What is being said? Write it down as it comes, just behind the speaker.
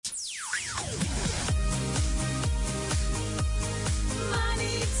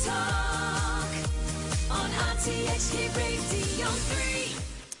RTHK Radio 3.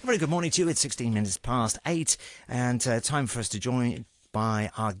 Very good morning to you. It's 16 minutes past 8 and time for us to join by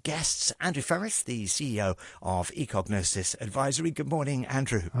our guests, Andrew Freris, the CEO of Ecognosis Advisory. Good morning,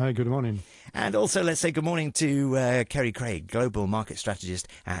 Andrew. Hi, good morning. And also let's say good morning to Kerry Craig, Global Market Strategist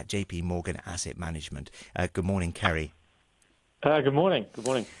at JPMorgan Asset Management. Good morning, Kerry. Good morning. Good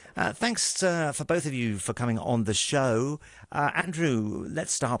morning. Thanks for both of you for coming on the show. Andrew,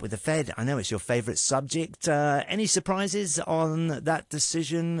 let's start with the Fed. I know it's your favourite subject. Any surprises on that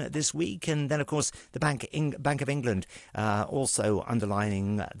decision this week? And then, of course, the Bank of England also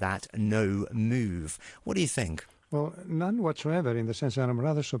underlining that no move. What do you think? Well, none whatsoever, in the sense that I'm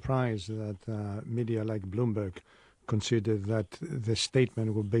rather surprised that media like Bloomberg considered that the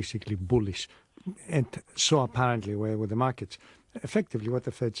statement was basically bullish. And so apparently were with the markets. Effectively, what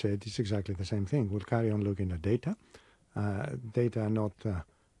the Fed said is exactly the same thing. We'll carry on looking at data. Data are not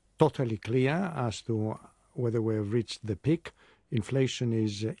totally clear as to whether we've reached the peak. Inflation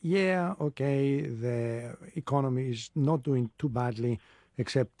is, okay, the economy is not doing too badly,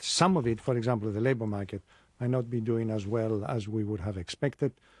 except some of it, for example, the labor market, might not be doing as well as we would have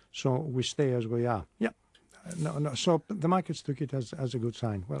expected. So we stay as we are. Yeah. No. So the markets took it as a good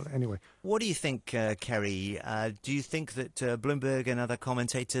sign. Well, anyway. What do you think, Kerry? Do you think that Bloomberg and other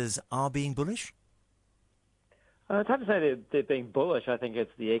commentators are being bullish? It's hard to say they're being bullish. I think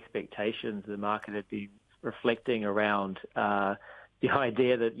it's the expectations the market had been reflecting around the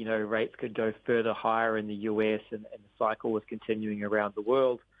idea that, rates could go further higher in the US and the cycle was continuing around the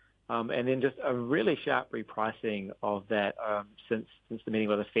world. And then just a really sharp repricing of that since the meeting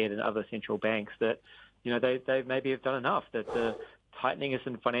with the Fed and other central banks that, they maybe have done enough, that the tightening of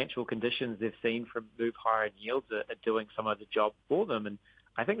some financial conditions they've seen from move higher in yields are doing some of the job for them. And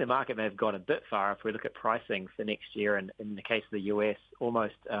I think the market may have gone a bit far if we look at pricing for next year. And in the case of the US,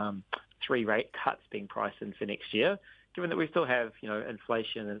 almost 3 rate cuts being priced in for next year, given that we still have,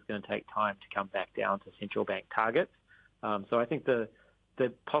 inflation and it's going to take time to come back down to central bank targets. So I think the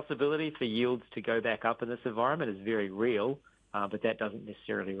possibility for yields to go back up in this environment is very real. But that doesn't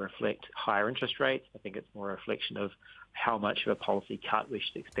necessarily reflect higher interest rates. I think it's more a reflection of how much of a policy cut we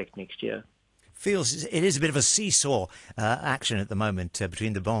should expect next year. Feels it is a bit of a seesaw action at the moment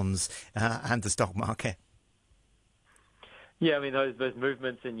between the bonds and the stock market. Yeah, I mean, those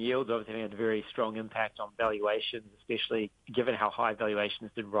movements in yields obviously had a very strong impact on valuations, especially given how high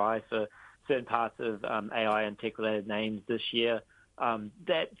valuations did rise for certain parts of AI and tech-related names this year.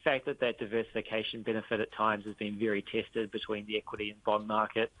 That fact that diversification benefit at times has been very tested between the equity and bond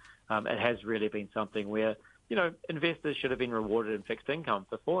market. It has really been something where, investors should have been rewarded in fixed income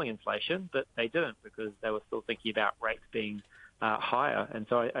for falling inflation, but they didn't because they were still thinking about rates being higher. And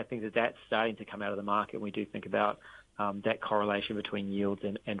so I think that's starting to come out of the market. We do think about that correlation between yields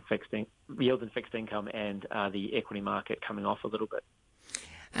and fixed income and the equity market coming off a little bit.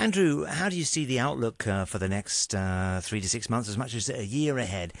 Andrew, how do you see the outlook for the next 3 to 6 months, as much as a year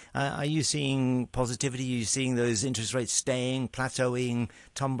ahead? Are you seeing positivity? Are you seeing those interest rates staying, plateauing,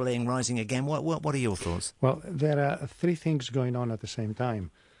 tumbling, rising again? What are your thoughts? Well, there are 3 things going on at the same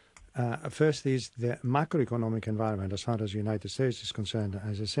time. First is the macroeconomic environment. As far as the United States is concerned,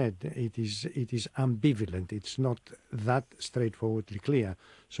 as I said, it is ambivalent. It's not that straightforwardly clear.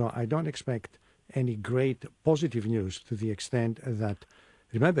 So I don't expect any great positive news to the extent that,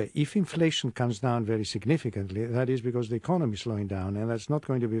 remember, if inflation comes down very significantly, that is because the economy is slowing down, and that's not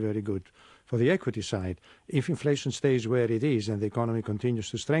going to be very good for the equity side. If inflation stays where it is and the economy continues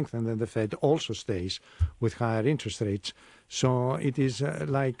to strengthen, then the Fed also stays with higher interest rates. So it is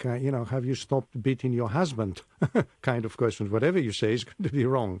like, have you stopped beating your husband kind of question. Whatever you say is going to be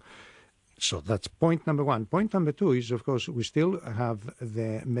wrong. So that's point number 1. Point number 2 is, of course, we still have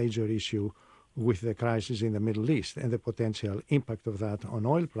the major issue with the crisis in the Middle East and the potential impact of that on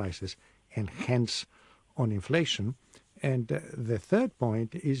oil prices and hence on inflation. And the third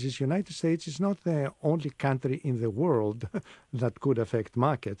point is the United States is not the only country in the world that could affect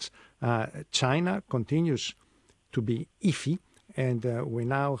markets. China continues to be iffy, and we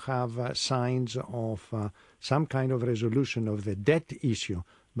now have signs of some kind of resolution of the debt issue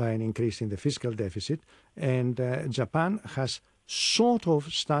by an increase in the fiscal deficit. And Japan has sort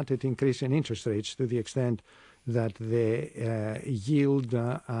of started increasing interest rates to the extent that the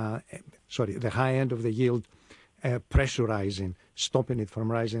high end of the yield pressurizing, stopping it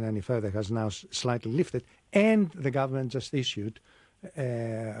from rising any further, has now slightly lifted. And the government just issued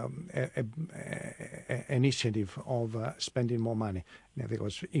an initiative of spending more money. I think it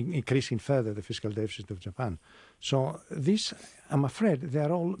was increasing further the fiscal deficit of Japan. So this, I'm afraid, they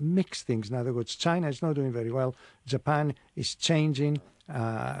are all mixed things. In other words, China is not doing very well. Japan is changing.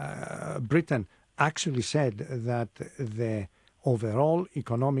 Britain actually said that the overall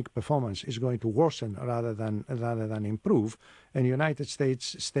economic performance is going to worsen rather than improve, and the United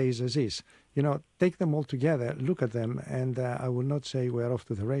States stays as is. Take them all together, look at them, and I will not say we're off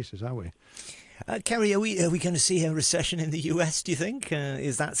to the races, are we? Kerry, are we going to see a recession in the US, do you think?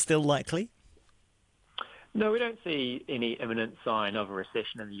 Is that still likely? No, we don't see any imminent sign of a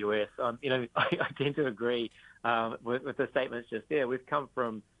recession in the US. I tend to agree with the statements just there. We've come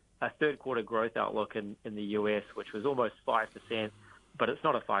from a third quarter growth outlook in the US, which was almost 5%, but it's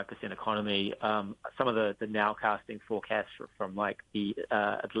not a 5% economy. Some of the nowcasting forecasts from like the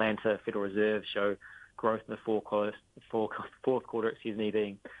Atlanta Federal Reserve show growth in the fourth quarter,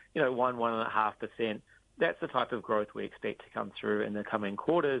 being 1.5%. That's the type of growth we expect to come through in the coming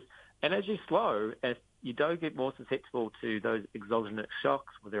quarters. And as you slow, as you do get more susceptible to those exogenous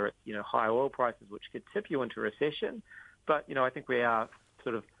shocks, whether it's high oil prices, which could tip you into recession. But I think we are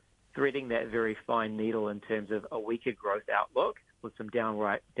sort of threading that very fine needle in terms of a weaker growth outlook with some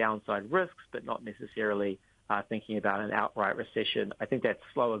downside risks, but not necessarily thinking about an outright recession. I think that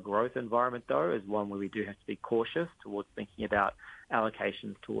slower growth environment, though, is one where we do have to be cautious towards thinking about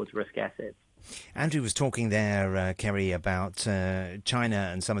allocations towards risk assets. Andrew was talking there, Kerry, about China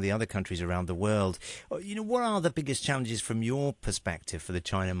and some of the other countries around the world. What are the biggest challenges from your perspective for the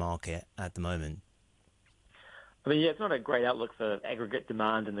China market at the moment? It's not a great outlook for aggregate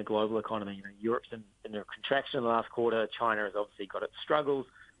demand in the global economy. Europe's in a contraction in the last quarter. China has obviously got its struggles.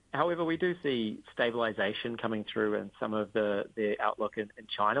 However, we do see stabilization coming through in some of the outlook in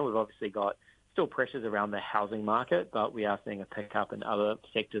China. We've obviously got still pressures around the housing market, but we are seeing a pickup in other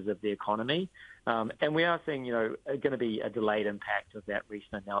sectors of the economy. And we are seeing, going to be a delayed impact of that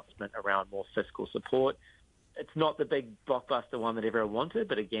recent announcement around more fiscal support. It's not the big blockbuster one that everyone wanted,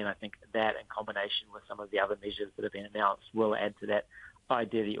 but again, I think that in combination with some of the other measures that have been announced will add to that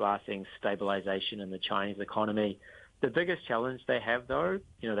idea that you are seeing stabilization in the Chinese economy. The biggest challenge they have, though,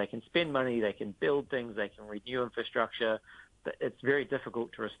 they can spend money, they can build things, they can renew infrastructure, but it's very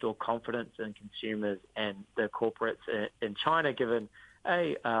difficult to restore confidence in consumers and the corporates in China, given,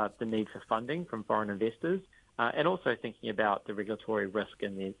 the need for funding from foreign investors, and also thinking about the regulatory risk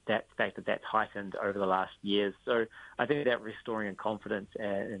and that fact that that's heightened over the last years. So I think that restoring confidence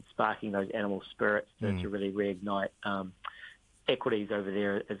and sparking those animal spirits to really reignite equities over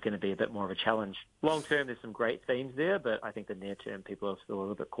there is going to be a bit more of a challenge. Long term, there's some great themes there, but I think the near term, people are still a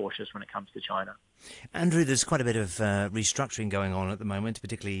little bit cautious when it comes to China. Andrew, there's quite a bit of restructuring going on at the moment,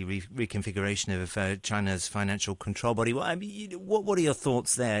 particularly reconfiguration of China's financial control body. What are your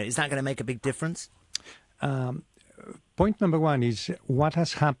thoughts there? Is that going to make a big difference? Point number one is what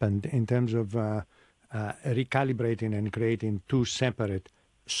has happened in terms of recalibrating and creating two separate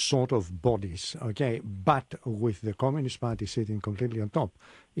sort of bodies, okay, but with the Communist Party sitting completely on top,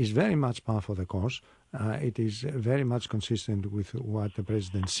 is very much par for the course. It is very much consistent with what the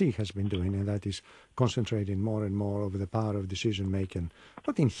President Xi has been doing, and that is concentrating more and more over the power of decision-making,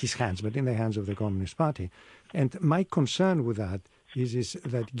 not in his hands, but in the hands of the Communist Party. And my concern with that is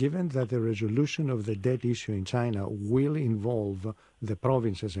that given that the resolution of the debt issue in China will involve the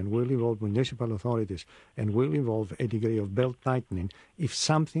provinces and will involve municipal authorities and will involve a degree of belt tightening, if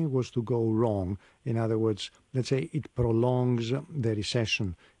something was to go wrong, in other words, let's say it prolongs the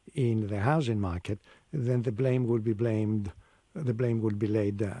recession in the housing market, then the blame would be laid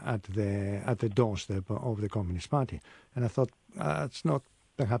at the doorstep of the Communist Party. And I thought it's not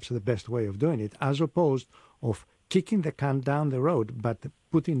perhaps the best way of doing it, as opposed of kicking the can down the road, but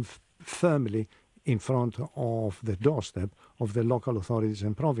putting firmly in front of the doorstep of the local authorities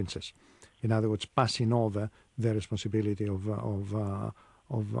and provinces. In other words, passing over the responsibility of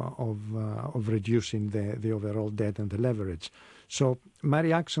reducing the overall debt and the leverage. So my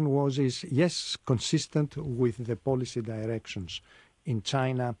reaction is yes, consistent with the policy directions in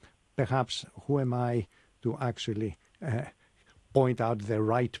China. Perhaps who am I to actually point out the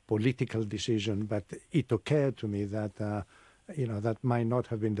right political decision, but it occurred to me that that might not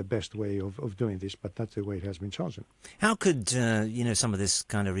have been the best way of doing this, but that's the way it has been chosen. How could some of this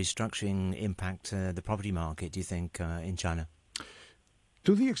kind of restructuring impact the property market, do you think, in China?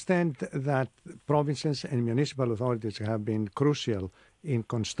 To the extent that provinces and municipal authorities have been crucial in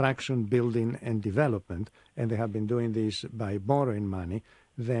construction, building and development, and they have been doing this by borrowing money,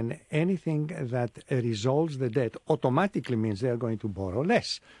 then anything that resolves the debt automatically means they are going to borrow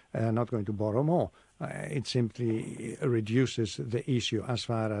less, not going to borrow more. It simply reduces the issue as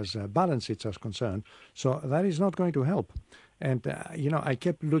far as balance sheets are concerned. So that is not going to help. And, I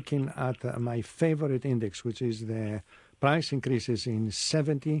kept looking at my favorite index, which is the price increases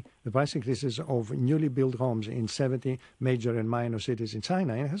the price increases of newly built homes in 70 major and minor cities in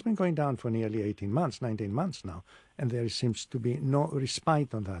China. And it has been going down for nearly 18 months, 19 months now. And there seems to be no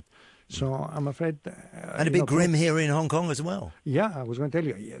respite on that. So I'm afraid... and a bit grim here in Hong Kong as well. Yeah, I was going to tell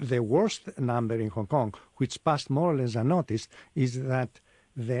you, the worst number in Hong Kong, which passed more or less unnoticed, is that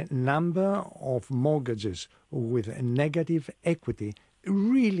the number of mortgages with a negative equity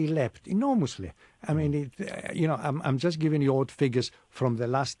really leapt enormously. I mean, I'm just giving you old figures from the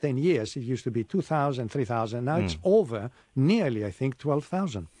last 10 years. It used to be 2,000, 3,000. Now it's over nearly, I think,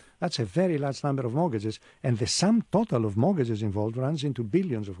 12,000. That's a very large number of mortgages. And the sum total of mortgages involved runs into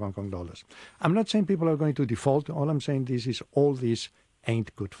billions of Hong Kong dollars. I'm not saying people are going to default. All I'm saying is all this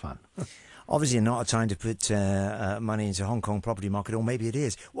ain't good fun. Obviously not a time to put money into Hong Kong property market, or maybe it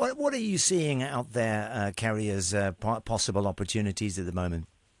is. What are you seeing out there, Kerry, as possible opportunities at the moment?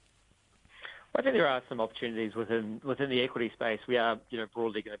 Well, I think there are some opportunities within the equity space. We are,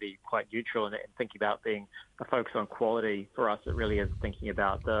 broadly going to be quite neutral in thinking about being a focus on quality. For us, it really is thinking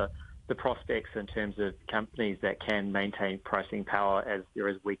about the prospects in terms of companies that can maintain pricing power as there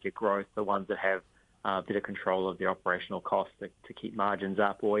is weaker growth, the ones that have better control of their operational costs to keep margins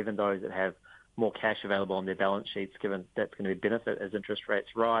up, or even those that have more cash available on their balance sheets, given that's going to be a benefit as interest rates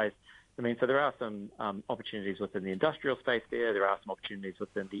rise. I mean, so there are some opportunities within the industrial space there. There are some opportunities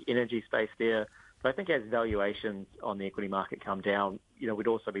within the energy space there. But I think as valuations on the equity market come down, we'd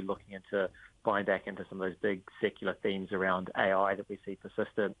also be looking into buying back into some of those big secular themes around AI that we see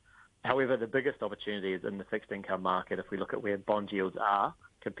persistent. However, the biggest opportunity is in the fixed income market. If we look at where bond yields are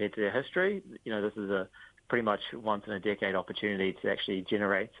compared to their history, this is a pretty much once in a decade opportunity to actually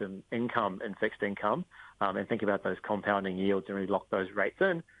generate some income in fixed income and think about those compounding yields and really lock those rates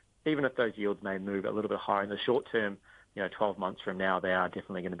in. Even if those yields may move a little bit higher in the short term, 12 months from now, they are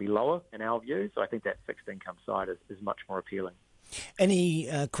definitely going to be lower in our view. So I think that fixed income side is much more appealing. Any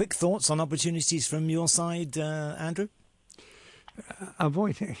quick thoughts on opportunities from your side, Andrew?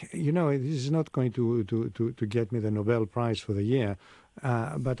 Avoid, this is not going to get me the Nobel Prize for the year,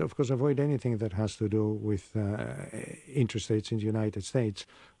 but of course avoid anything that has to do with interest rates in the United States.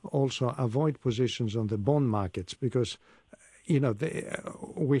 Also avoid positions on the bond markets because,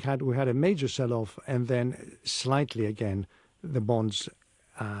 we had a major sell-off and then slightly again the bonds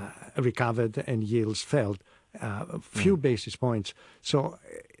recovered and yields fell a few basis points. So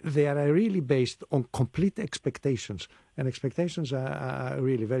they are really based on complete expectations. And expectations are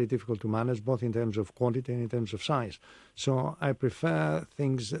really very difficult to manage, both in terms of quantity and in terms of size. So I prefer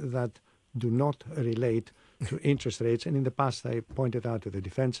things that do not relate to interest rates. And in the past, I pointed out to the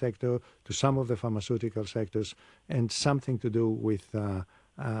defense sector, to some of the pharmaceutical sectors, and something to do with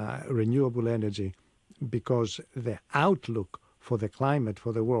renewable energy, because the outlook for the climate,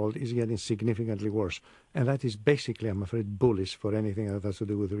 for the world, is getting significantly worse. And that is basically, I'm afraid, bullish for anything that has to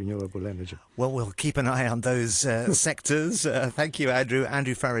do with renewable energy. Well, we'll keep an eye on those sectors. Thank you, Andrew.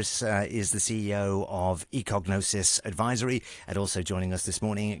 Andrew Freris is the CEO of Ecognosis Advisory, and also joining us this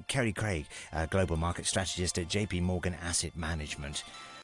morning, Kerry Craig, Global Market Strategist at JPMorgan Asset Management.